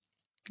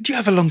Do you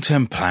have a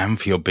long-term plan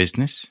for your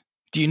business?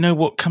 Do you know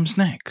what comes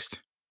next?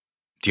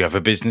 Do you have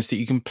a business that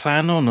you can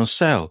plan on or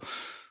sell?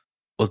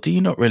 Or do you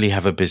not really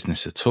have a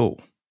business at all?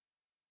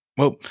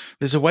 Well,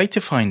 there's a way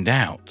to find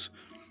out.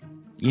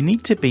 You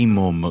need to be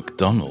more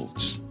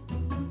McDonald's.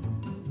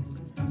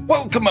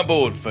 Welcome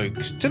aboard,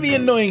 folks, to the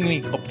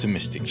Annoyingly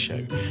Optimistic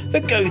Show, the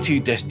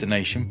go-to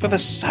destination for the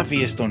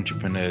savviest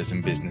entrepreneurs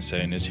and business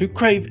owners who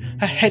crave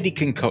a heady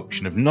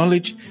concoction of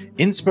knowledge,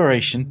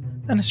 inspiration,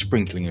 and a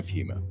sprinkling of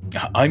humour.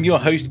 I'm your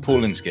host,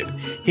 Paul Inskip,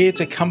 here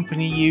to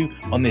accompany you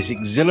on this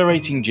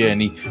exhilarating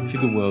journey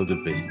through the world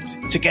of business.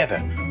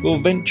 Together, we'll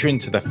venture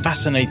into the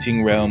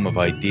fascinating realm of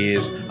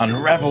ideas,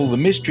 unravel the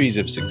mysteries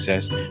of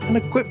success, and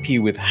equip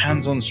you with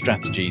hands-on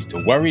strategies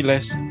to worry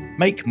less,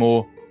 make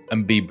more,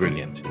 and be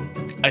brilliant.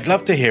 I'd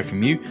love to hear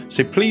from you,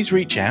 so please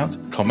reach out,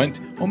 comment,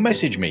 or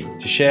message me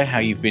to share how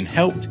you've been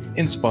helped,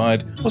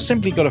 inspired, or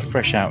simply got a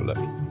fresh outlook.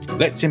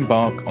 Let's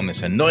embark on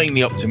this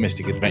annoyingly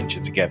optimistic adventure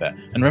together.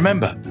 And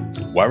remember,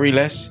 worry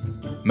less,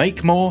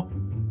 make more,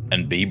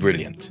 and be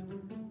brilliant.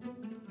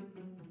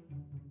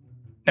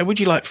 Now, would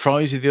you like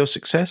fries with your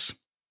success?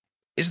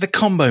 It's the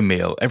combo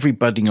meal every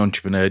budding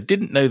entrepreneur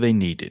didn't know they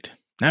needed.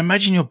 Now,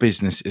 imagine your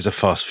business is a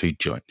fast food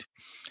joint.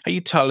 Are you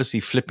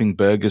tirelessly flipping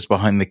burgers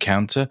behind the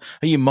counter?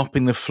 Are you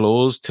mopping the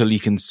floors till you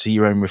can see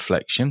your own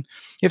reflection?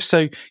 If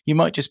so, you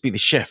might just be the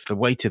chef, the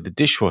waiter, the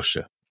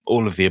dishwasher,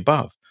 all of the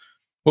above.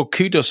 Well,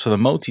 kudos for the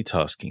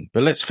multitasking,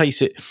 but let's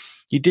face it,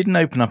 you didn't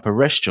open up a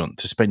restaurant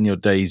to spend your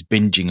days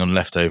binging on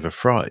leftover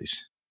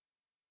fries.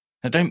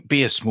 Now, don't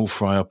be a small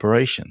fry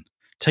operation.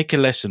 Take a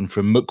lesson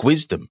from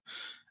McWisdom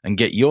and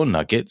get your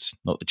nuggets,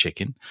 not the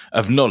chicken,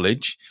 of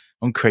knowledge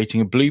on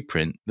creating a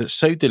blueprint that's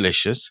so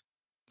delicious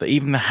that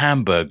even the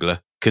Hamburglar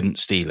couldn't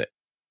steal it.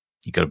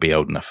 You've got to be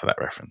old enough for that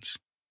reference.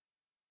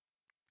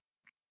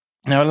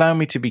 Now, allow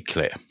me to be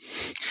clear.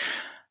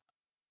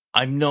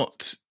 I'm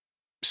not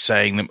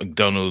saying that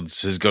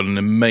McDonald's has got an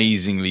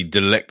amazingly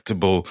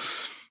delectable,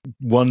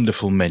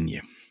 wonderful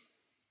menu.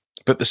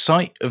 But the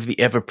sight of the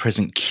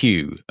ever-present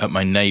queue at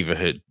my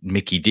neighbourhood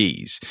Mickey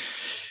D's,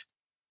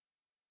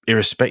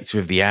 irrespective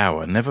of the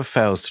hour, never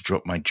fails to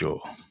drop my jaw.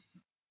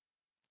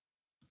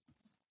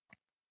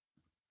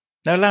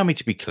 Now, allow me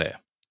to be clear.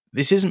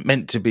 This isn't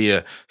meant to be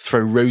a throw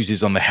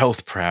roses on the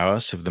health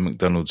prowess of the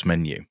McDonald's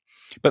menu,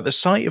 but the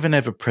sight of an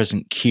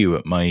ever-present queue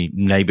at my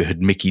neighbourhood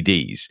Mickey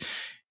D's,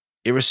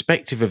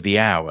 irrespective of the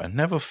hour,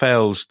 never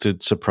fails to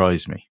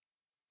surprise me.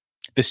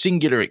 The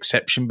singular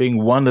exception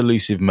being one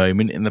elusive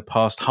moment in the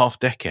past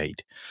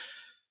half-decade.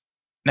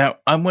 Now,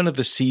 I'm one of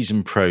the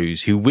seasoned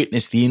pros who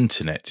witnessed the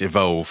internet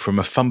evolve from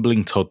a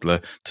fumbling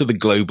toddler to the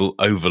global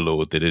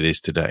overlord that it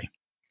is today.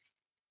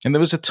 And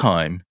there was a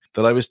time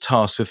that I was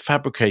tasked with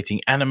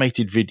fabricating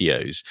animated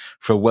videos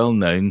for a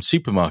well-known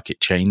supermarket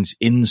chain's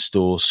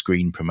in-store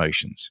screen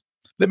promotions.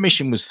 The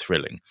mission was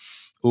thrilling,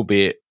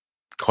 albeit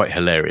quite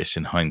hilarious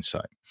in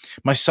hindsight.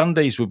 My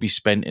Sundays would be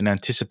spent in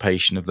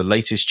anticipation of the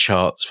latest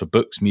charts for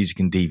books, music,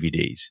 and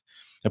DVDs.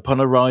 Upon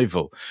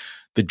arrival,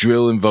 the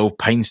drill involved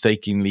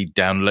painstakingly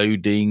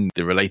downloading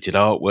the related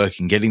artwork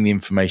and getting the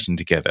information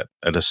together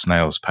at a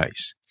snail's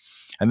pace,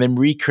 and then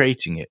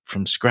recreating it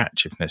from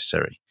scratch if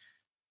necessary,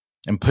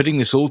 and putting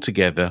this all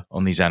together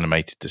on these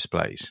animated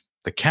displays.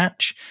 The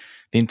catch?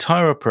 The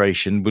entire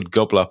operation would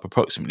gobble up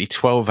approximately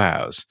 12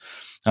 hours,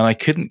 and I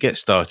couldn't get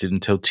started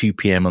until 2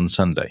 p.m. on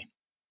Sunday.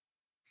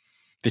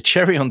 The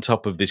cherry on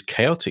top of this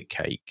chaotic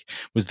cake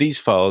was these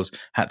files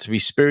had to be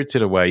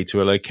spirited away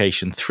to a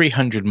location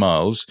 300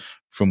 miles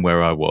from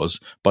where I was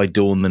by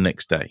dawn the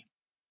next day.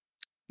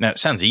 Now, it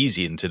sounds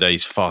easy in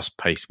today's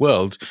fast-paced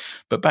world,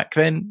 but back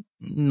then,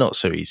 not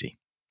so easy.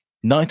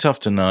 Night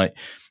after night,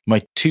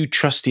 my two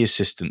trusty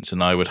assistants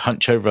and I would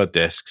hunch over our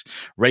desks,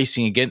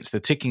 racing against the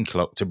ticking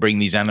clock to bring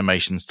these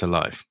animations to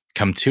life.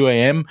 Come 2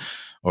 a.m.,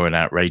 or an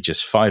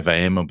outrageous 5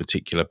 a.m. on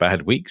particular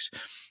bad weeks,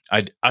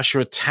 I'd usher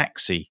a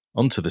taxi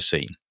onto the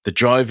scene. The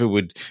driver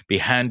would be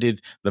handed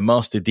the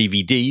master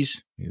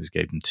DVDs, he was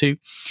gave them two,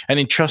 and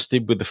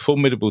entrusted with the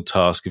formidable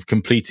task of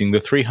completing the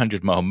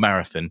 300-mile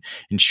marathon,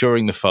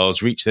 ensuring the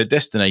files reach their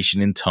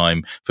destination in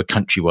time for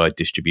countrywide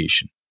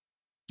distribution.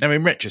 Now,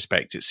 in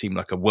retrospect, it seemed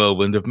like a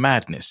whirlwind of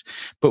madness,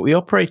 but we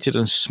operated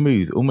on a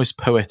smooth, almost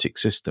poetic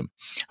system,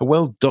 a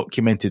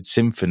well-documented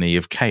symphony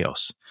of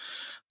chaos.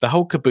 The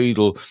whole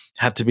caboodle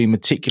had to be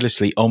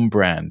meticulously on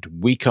brand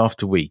week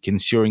after week,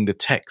 ensuring the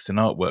text and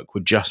artwork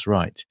were just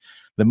right.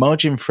 The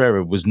margin for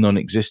error was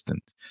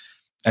non-existent.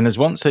 And as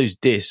once those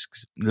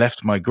discs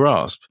left my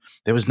grasp,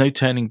 there was no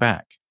turning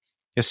back.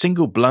 A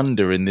single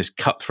blunder in this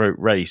cutthroat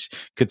race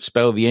could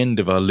spell the end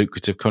of our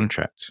lucrative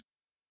contract.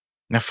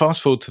 Now,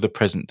 fast forward to the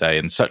present day,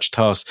 and such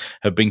tasks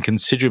have been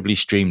considerably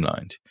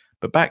streamlined.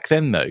 But back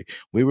then, though,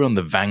 we were on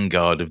the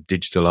vanguard of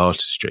digital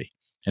artistry,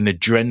 an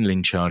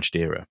adrenaline-charged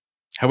era.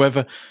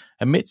 However,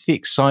 amidst the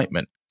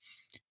excitement,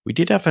 we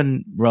did have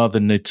a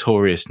rather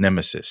notorious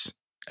nemesis,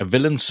 a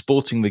villain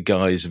sporting the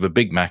guise of a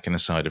Big Mac and a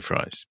side of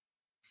fries.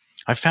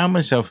 I found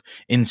myself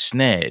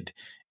ensnared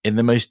in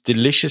the most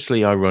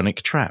deliciously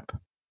ironic trap.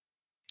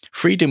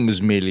 Freedom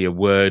was merely a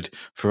word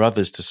for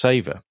others to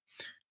savour,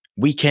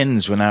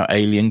 Weekends were now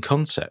alien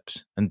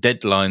concepts, and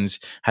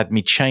deadlines had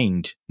me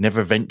chained,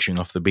 never venturing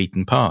off the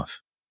beaten path.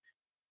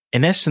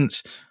 In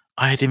essence,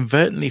 I had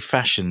inadvertently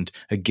fashioned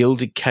a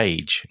gilded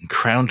cage and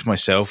crowned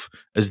myself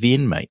as the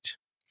inmate.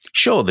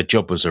 Sure, the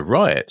job was a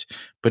riot,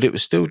 but it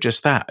was still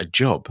just that, a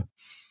job.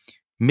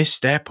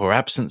 Misstep or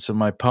absence on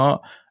my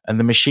part, and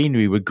the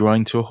machinery would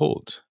grind to a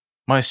halt.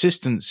 My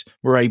assistants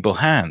were able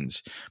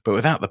hands, but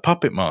without the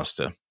puppet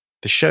master,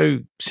 the show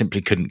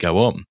simply couldn't go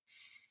on.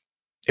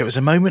 It was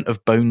a moment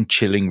of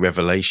bone-chilling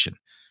revelation.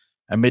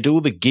 Amid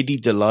all the giddy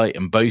delight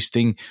and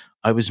boasting,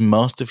 I was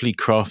masterfully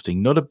crafting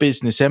not a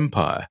business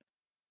empire,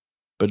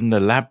 but an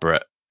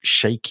elaborate,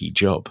 shaky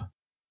job.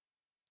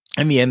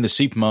 In the end, the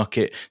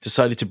supermarket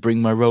decided to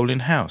bring my role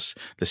in-house.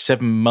 The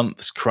 7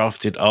 months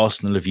crafted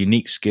arsenal of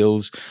unique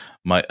skills,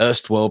 my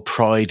erstwhile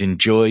pride and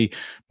joy,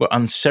 were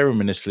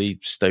unceremoniously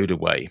stowed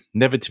away,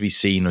 never to be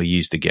seen or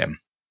used again.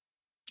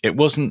 It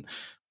wasn't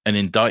an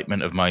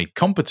indictment of my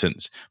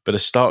competence, but a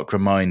stark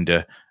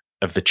reminder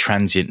of the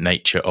transient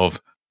nature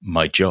of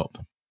my job.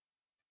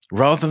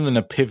 Rather than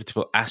a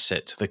pivotal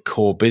asset to the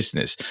core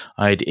business,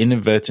 I had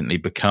inadvertently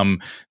become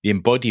the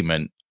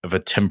embodiment of a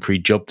temporary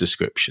job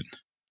description.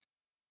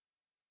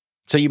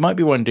 So you might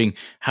be wondering,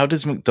 how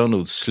does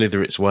McDonald's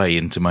slither its way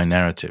into my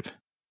narrative?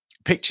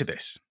 Picture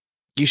this.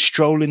 You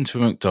stroll into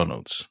a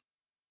McDonald's,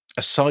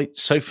 a sight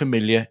so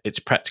familiar it's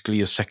practically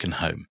your second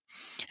home,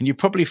 and you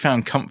probably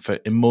found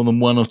comfort in more than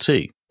one or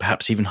two,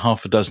 perhaps even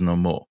half a dozen or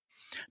more.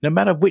 No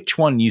matter which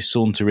one you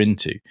saunter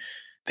into,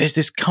 there's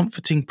this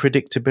comforting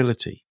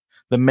predictability.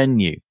 The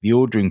menu, the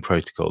ordering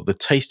protocol, the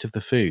taste of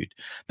the food,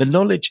 the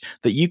knowledge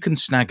that you can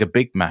snag a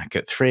Big Mac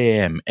at 3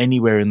 a.m.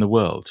 anywhere in the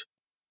world.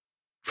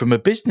 From a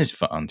business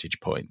vantage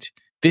point,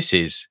 this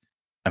is,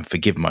 and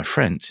forgive my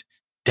French,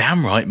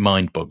 downright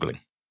mind-boggling.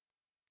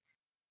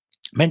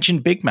 Mention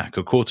Big Mac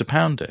or Quarter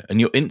Pounder, and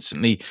you're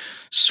instantly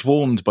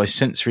swarmed by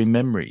sensory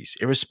memories,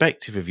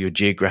 irrespective of your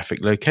geographic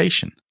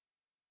location.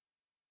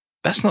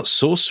 That's not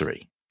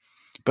sorcery,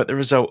 but the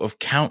result of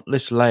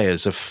countless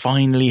layers of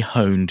finely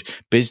honed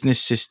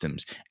business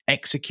systems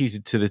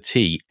executed to the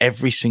T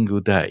every single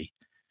day.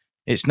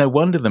 It's no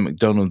wonder that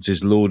McDonald's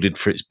is lauded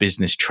for its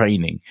business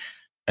training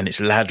and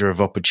its ladder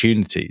of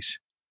opportunities.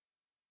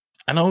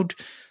 An old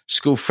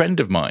school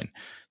friend of mine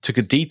took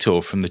a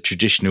detour from the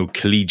traditional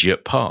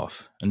collegiate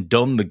path and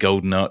donned the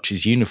Golden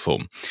Arches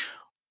uniform.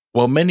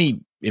 While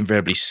many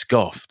invariably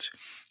scoffed,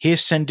 he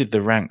ascended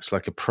the ranks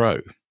like a pro,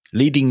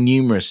 leading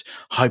numerous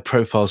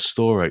high-profile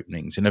store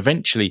openings and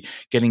eventually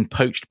getting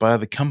poached by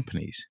other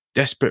companies,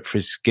 desperate for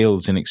his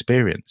skills and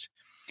experience.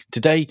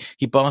 Today,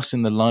 he basks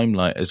in the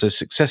limelight as a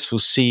successful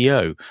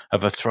CEO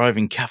of a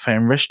thriving cafe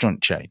and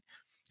restaurant chain,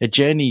 a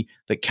journey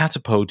that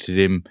catapulted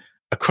him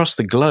across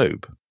the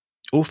globe,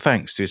 all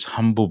thanks to his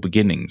humble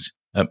beginnings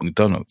at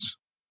McDonald's.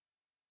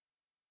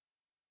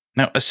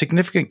 Now, a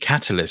significant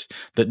catalyst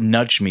that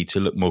nudged me to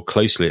look more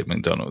closely at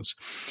McDonald's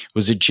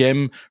was a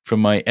gem from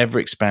my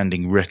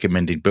ever-expanding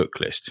recommended book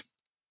list.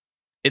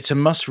 It's a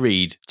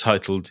must-read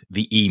titled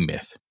The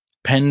E-Myth,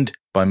 penned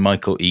by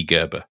Michael E.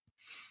 Gerber.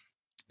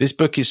 This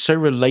book is so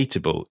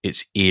relatable,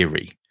 it's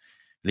eerie,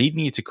 leading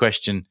you to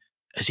question,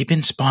 has he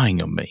been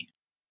spying on me?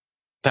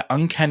 That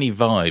uncanny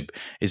vibe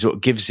is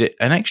what gives it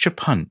an extra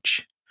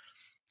punch.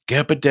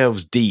 Gerber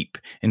delves deep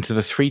into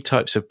the 3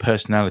 types of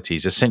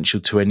personalities essential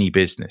to any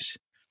business.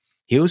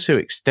 He also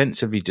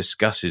extensively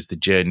discusses the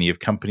journey of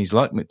companies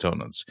like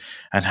McDonald's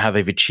and how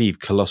they've achieved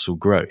colossal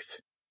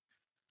growth.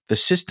 The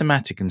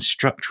systematic and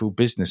structural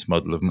business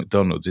model of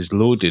McDonald's is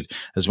lauded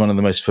as one of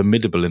the most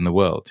formidable in the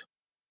world.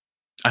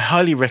 I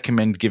highly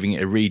recommend giving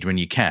it a read when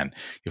you can.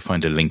 You'll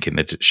find a link in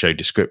the show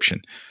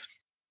description.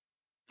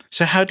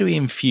 So how do we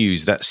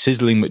infuse that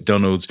sizzling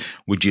McDonald's,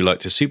 would you like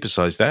to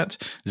supersize that,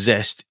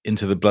 zest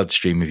into the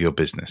bloodstream of your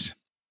business?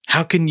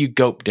 How can you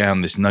gulp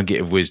down this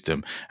nugget of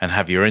wisdom and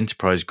have your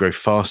enterprise grow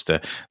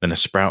faster than a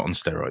sprout on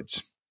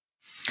steroids?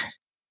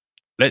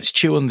 Let's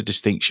chew on the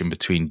distinction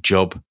between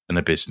job and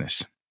a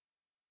business.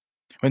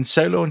 When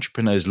solo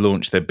entrepreneurs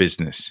launch their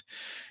business,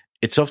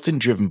 it's often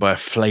driven by a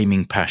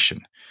flaming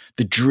passion,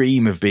 the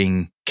dream of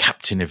being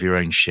captain of your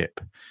own ship,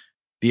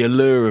 the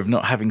allure of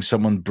not having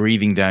someone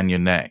breathing down your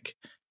neck,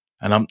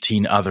 and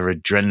umpteen other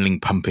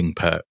adrenaline-pumping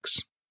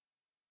perks.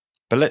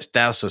 But let's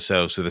douse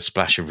ourselves with a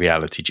splash of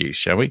reality juice,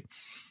 shall we?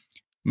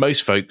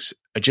 Most folks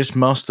are just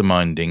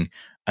masterminding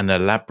an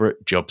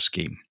elaborate job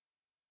scheme.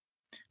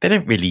 They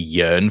don't really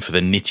yearn for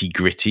the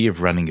nitty-gritty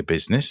of running a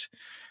business.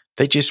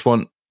 They just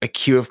want a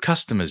queue of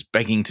customers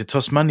begging to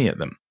toss money at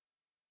them.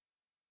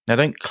 Now,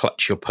 don't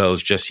clutch your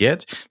pearls just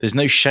yet. There's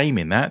no shame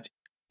in that.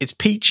 It's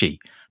peachy,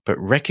 but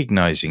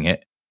recognizing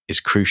it is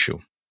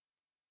crucial.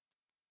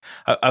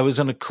 I was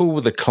on a call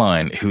with a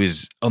client who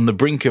is on the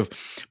brink of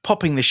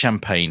popping the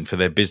champagne for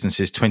their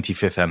business's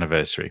 25th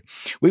anniversary.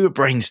 We were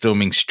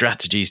brainstorming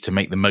strategies to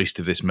make the most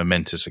of this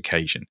momentous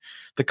occasion.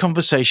 The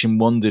conversation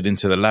wandered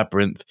into the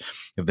labyrinth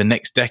of the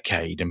next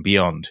decade and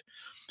beyond.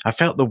 I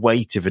felt the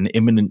weight of an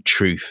imminent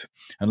truth,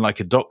 and like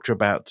a doctor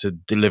about to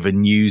deliver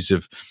news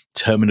of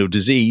terminal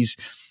disease,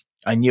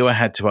 I knew I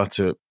had to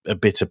utter a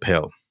bitter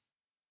pill.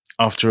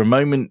 After a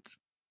moment,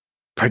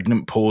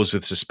 pregnant pause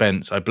with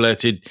suspense, I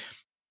blurted,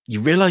 "You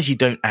realize you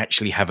don't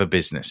actually have a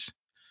business."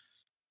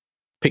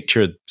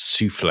 Picture a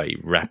souffle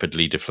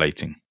rapidly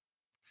deflating.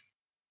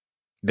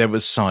 There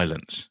was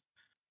silence.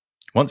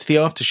 Once the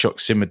aftershock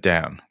simmered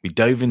down, we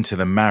dove into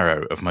the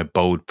marrow of my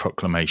bold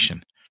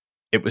proclamation.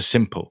 It was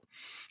simple.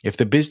 If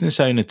the business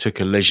owner took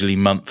a leisurely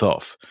month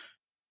off,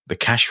 the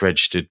cash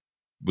register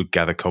would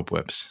gather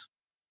cobwebs.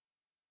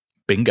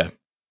 Bingo.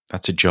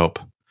 That's a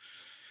job.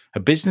 A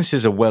business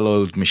is a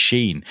well-oiled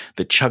machine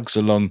that chugs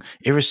along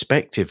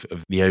irrespective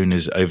of the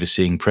owner's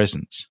overseeing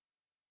presence.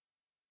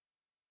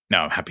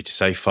 Now, I'm happy to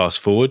say, fast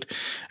forward,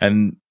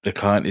 and the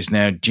client is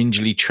now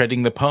gingerly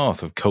treading the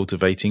path of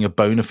cultivating a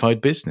bona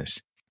fide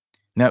business.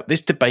 Now,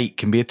 this debate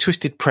can be a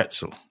twisted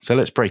pretzel, so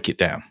let's break it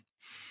down.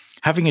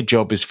 Having a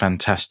job is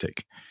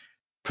fantastic,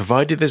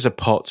 provided there's a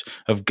pot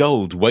of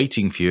gold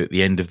waiting for you at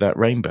the end of that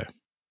rainbow.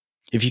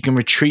 If you can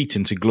retreat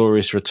into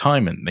glorious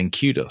retirement, then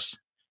kudos.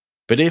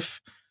 But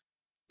if,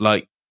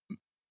 like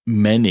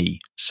many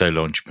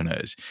solo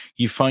entrepreneurs,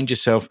 you find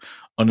yourself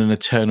on an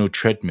eternal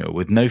treadmill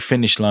with no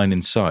finish line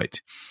in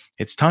sight,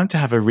 it's time to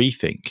have a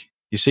rethink.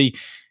 You see,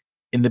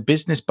 in the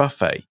business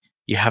buffet,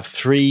 you have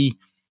three,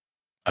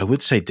 I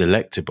would say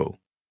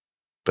delectable,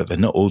 but they're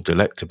not all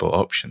delectable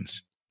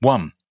options.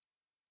 1,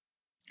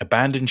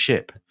 abandon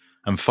ship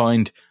and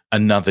find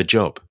another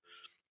job.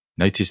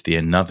 Notice the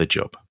another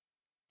job.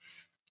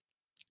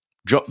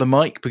 Drop the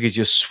mic because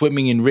you're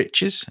swimming in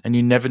riches and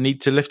you never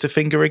need to lift a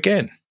finger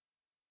again.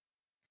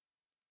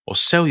 Or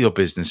sell your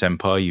business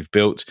empire you've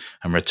built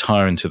and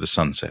retire into the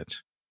sunset.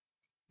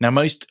 Now,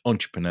 most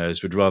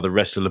entrepreneurs would rather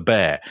wrestle a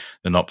bear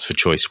than opt for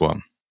choice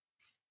 1.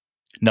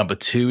 Number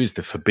 2 is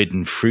the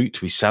forbidden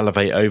fruit we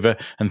salivate over,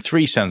 and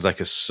 3 sounds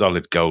like a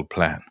solid gold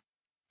plan.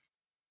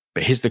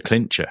 But here's the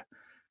clincher.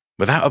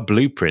 Without a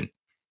blueprint,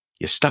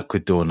 you're stuck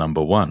with door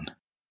number 1.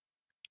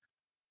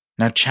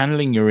 Now,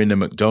 channeling your inner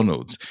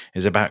McDonald's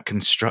is about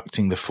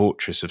constructing the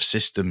fortress of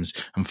systems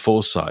and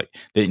foresight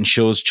that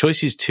ensures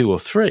choices 2 or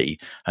 3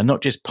 are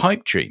not just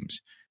pipe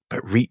dreams,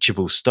 but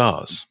reachable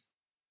stars.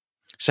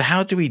 So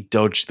how do we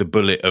dodge the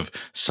bullet of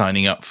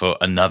signing up for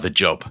another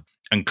job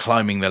and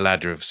climbing the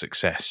ladder of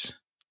success?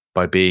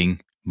 By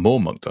being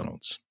more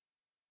McDonald's.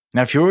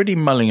 Now, if you're already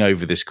mulling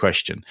over this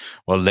question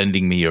while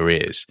lending me your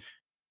ears,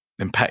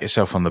 then pat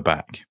yourself on the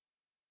back.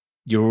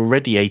 You're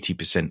already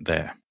 80%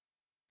 there.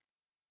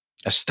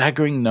 A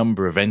staggering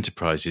number of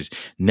enterprises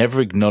never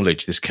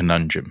acknowledge this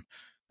conundrum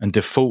and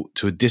default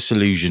to a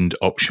disillusioned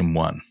option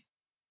 1.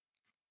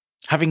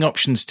 Having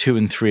options 2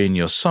 and 3 in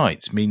your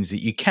sights means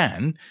that you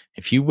can,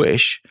 if you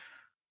wish,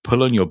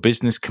 pull on your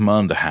business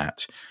commander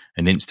hat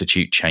and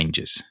institute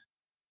changes.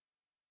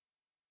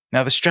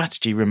 Now, the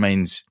strategy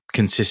remains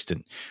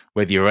consistent,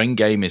 whether your end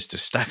game is to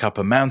stack up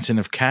a mountain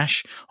of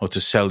cash or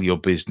to sell your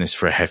business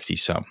for a hefty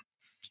sum.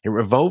 It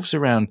revolves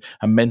around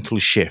a mental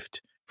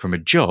shift from a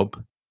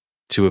job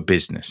to a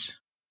business.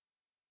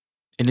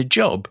 In a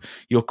job,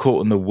 you're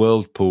caught in the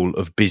whirlpool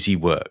of busy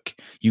work.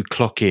 You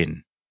clock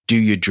in, do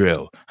your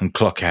drill, and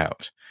clock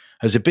out.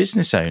 As a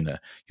business owner,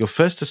 your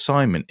first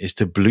assignment is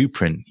to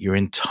blueprint your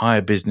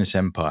entire business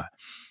empire,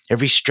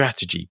 every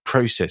strategy,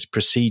 process,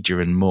 procedure,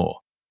 and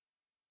more.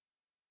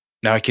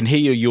 Now, I can hear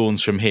your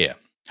yawns from here.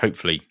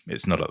 Hopefully,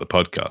 it's not at the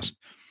podcast.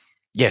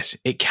 Yes,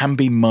 it can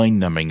be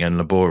mind-numbing and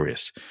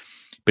laborious,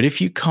 but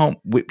if you can't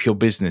whip your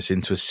business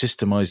into a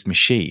systemized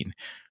machine,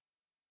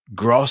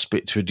 grasp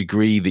it to a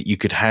degree that you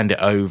could hand it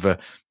over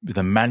with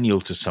a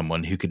manual to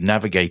someone who could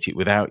navigate it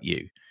without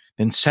you,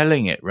 then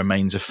selling it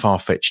remains a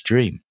far-fetched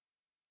dream.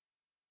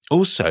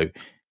 Also,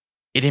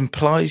 it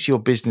implies your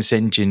business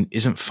engine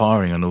isn't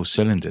firing on all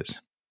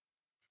cylinders.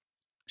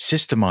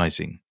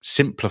 Systemizing,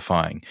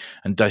 simplifying,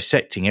 and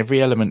dissecting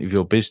every element of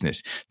your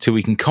business till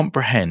we can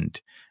comprehend,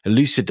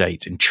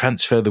 elucidate, and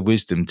transfer the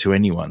wisdom to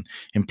anyone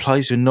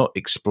implies we're not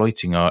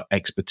exploiting our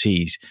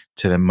expertise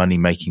to their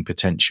money-making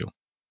potential.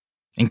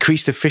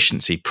 Increased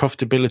efficiency,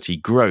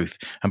 profitability, growth,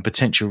 and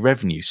potential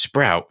revenue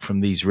sprout from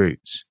these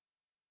roots.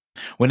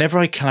 Whenever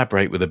I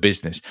collaborate with a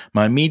business,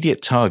 my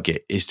immediate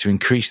target is to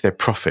increase their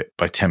profit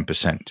by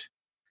 10%.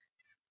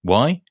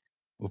 Why?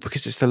 Well,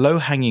 because it's the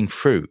low-hanging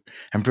fruit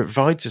and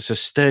provides us a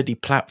sturdy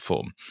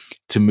platform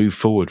to move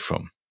forward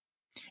from.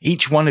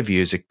 Each one of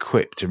you is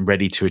equipped and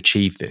ready to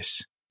achieve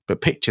this.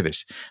 But picture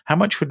this, how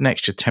much would an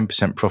extra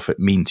 10% profit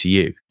mean to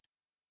you?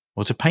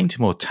 Or to paint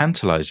a more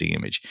tantalizing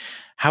image,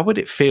 how would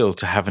it feel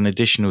to have an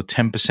additional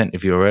 10%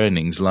 of your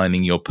earnings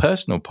lining your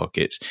personal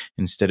pockets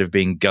instead of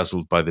being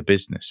guzzled by the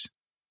business?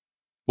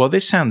 While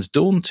this sounds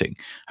daunting,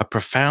 a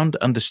profound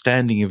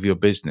understanding of your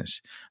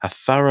business, a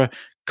thorough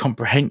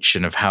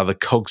comprehension of how the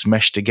cogs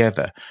mesh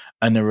together,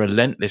 and a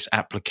relentless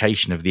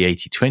application of the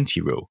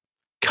 80-20 rule,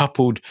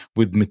 coupled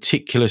with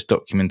meticulous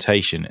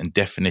documentation and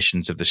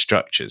definitions of the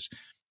structures,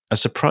 are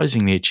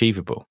surprisingly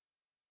achievable.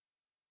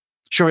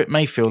 Sure, it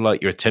may feel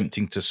like you're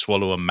attempting to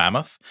swallow a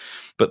mammoth,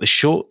 but the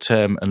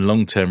short-term and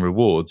long-term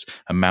rewards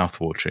are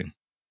mouth-watering.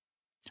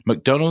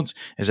 McDonald's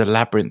is a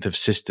labyrinth of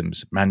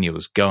systems,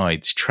 manuals,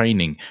 guides,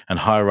 training, and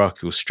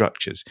hierarchical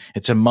structures.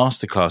 It's a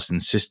masterclass in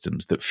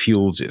systems that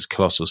fuels its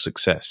colossal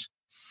success.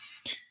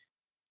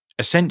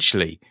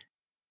 Essentially,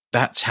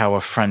 that's how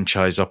a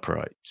franchise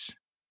operates.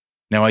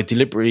 Now, I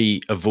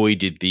deliberately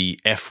avoided the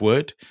F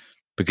word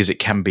because it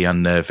can be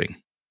unnerving.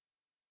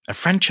 A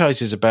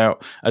franchise is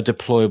about a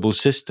deployable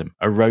system,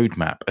 a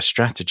roadmap, a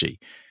strategy.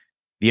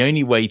 The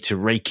only way to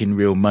rake in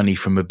real money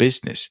from a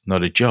business,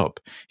 not a job,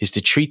 is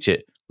to treat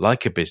it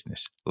like a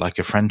business, like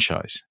a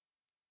franchise.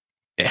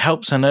 It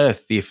helps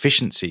unearth the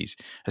efficiencies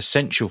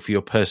essential for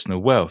your personal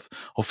wealth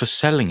or for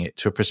selling it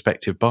to a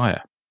prospective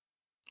buyer.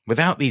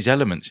 Without these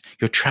elements,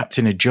 you're trapped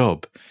in a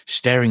job,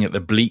 staring at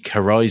the bleak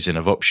horizon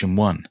of option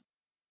one.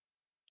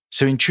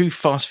 So in true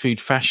fast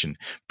food fashion,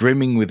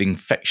 brimming with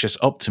infectious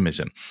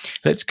optimism,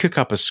 let's cook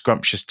up a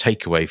scrumptious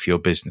takeaway for your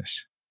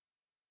business.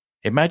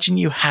 Imagine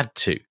you had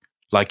to,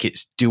 like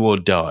it's do or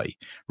die,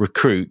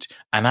 recruit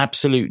an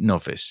absolute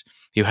novice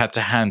who had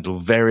to handle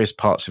various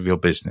parts of your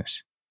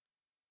business.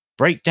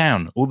 Break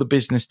down all the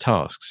business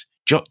tasks.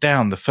 Jot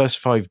down the first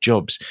 5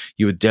 jobs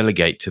you would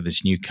delegate to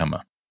this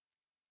newcomer.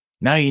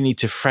 Now you need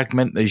to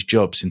fragment those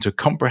jobs into a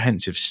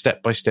comprehensive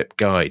step-by-step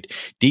guide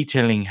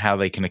detailing how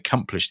they can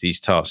accomplish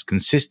these tasks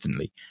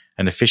consistently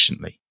and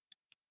efficiently.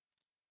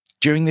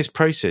 During this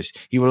process,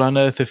 you will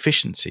unearth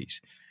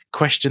efficiencies,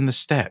 question the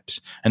steps,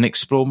 and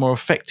explore more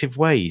effective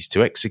ways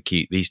to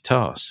execute these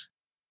tasks.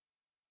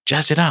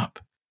 Jazz it up.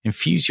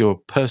 Infuse your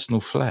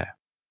personal flair.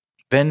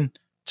 Then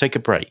take a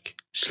break,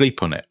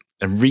 sleep on it,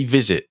 and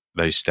revisit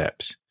those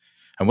steps.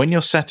 And when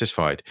you're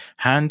satisfied,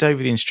 hand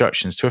over the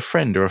instructions to a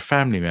friend or a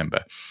family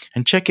member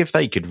and check if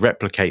they could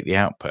replicate the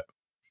output.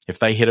 If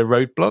they hit a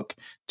roadblock,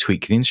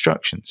 tweak the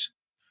instructions.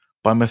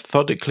 By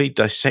methodically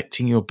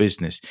dissecting your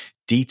business,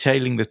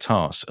 detailing the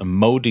tasks and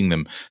molding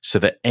them so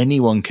that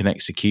anyone can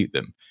execute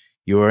them,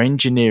 you are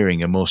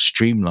engineering a more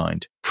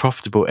streamlined,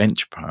 profitable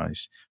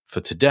enterprise for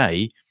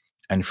today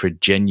and for a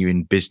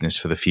genuine business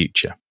for the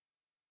future.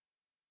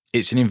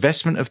 It's an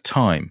investment of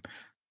time,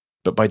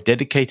 but by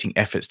dedicating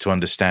efforts to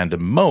understand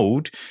and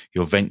mold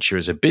your venture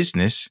as a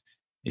business,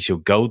 it's your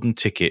golden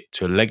ticket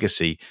to a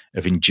legacy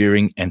of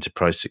enduring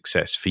enterprise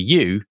success for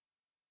you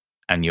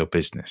and your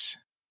business.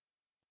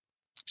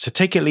 So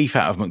take a leaf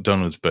out of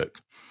McDonald's book.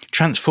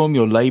 Transform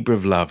your labor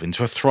of love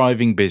into a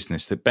thriving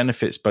business that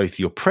benefits both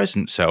your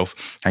present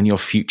self and your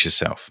future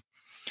self.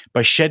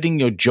 By shedding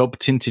your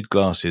job-tinted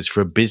glasses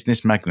for a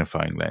business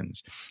magnifying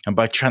lens, and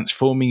by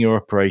transforming your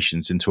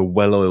operations into a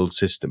well-oiled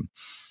system,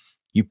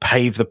 you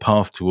pave the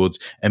path towards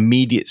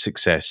immediate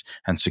success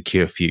and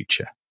secure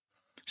future.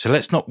 So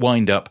let's not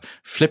wind up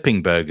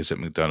flipping burgers at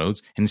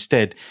McDonald's.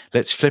 Instead,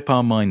 let's flip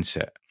our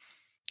mindset,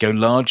 go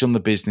large on the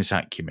business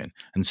acumen,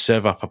 and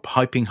serve up a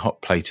piping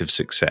hot plate of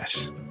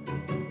success.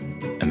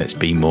 And let's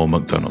be more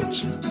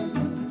McDonald's.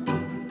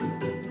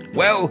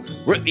 Well,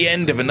 we're at the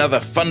end of another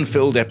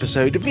fun-filled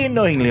episode of the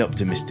Annoyingly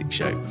Optimistic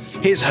Show.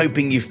 Here's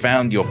hoping you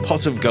found your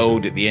pot of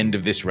gold at the end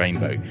of this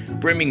rainbow,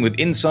 brimming with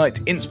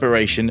insight,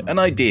 inspiration, and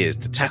ideas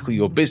to tackle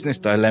your business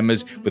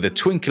dilemmas with a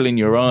twinkle in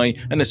your eye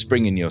and a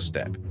spring in your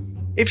step.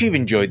 If you've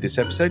enjoyed this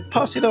episode,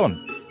 pass it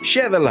on.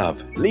 Share the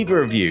love, leave a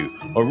review,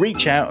 or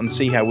reach out and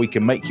see how we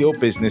can make your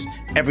business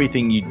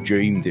everything you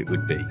dreamed it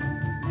would be.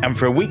 And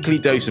for a weekly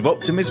dose of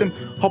optimism,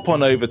 hop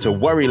on over to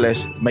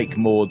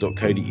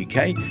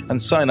worrylessmakemore.co.uk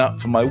and sign up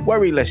for my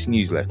Worry Less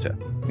newsletter.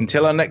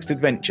 Until our next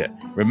adventure,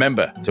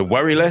 remember to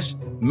worry less,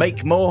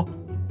 make more,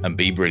 and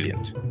be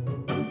brilliant.